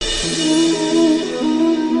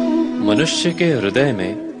मनुष्य के हृदय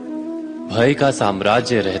में भय का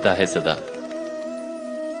साम्राज्य रहता है सदा।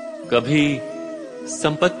 कभी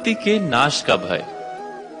संपत्ति के नाश का भय,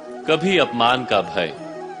 कभी अपमान का भय,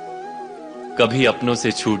 कभी अपनों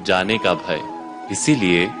से छूट जाने का भय।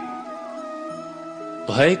 इसीलिए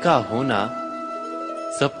भय का होना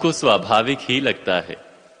सबको स्वाभाविक ही लगता है।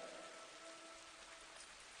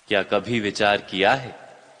 क्या कभी विचार किया है,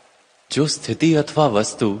 जो स्थिति अथवा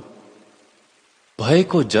वस्तु भय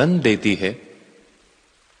को जन्म देती है,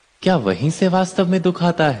 क्या वहीं से वास्तव में दुख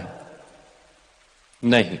आता है?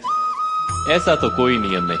 नहीं, ऐसा तो कोई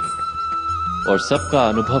नियम नहीं। और सबका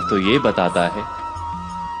अनुभव तो यह बताता है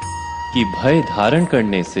कि भय धारण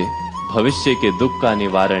करने से भविष्य के दुख का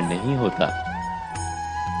निवारण नहीं होता।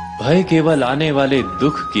 भय केवल आने वाले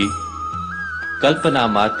दुख की कल्पना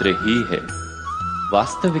मात्र ही है।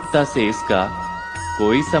 वास्तविकता से इसका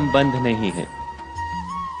कोई संबंध नहीं है।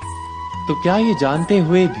 तो क्या ये जानते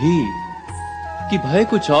हुए भी कि भय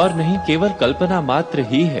कुछ और नहीं, केवल कल्पना मात्र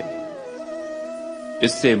ही है,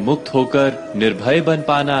 इससे मुक्त होकर निर्भय बन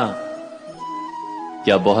पाना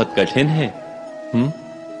क्या बहुत कठिन है?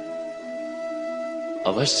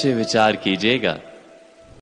 अवश्य विचार कीजिएगा।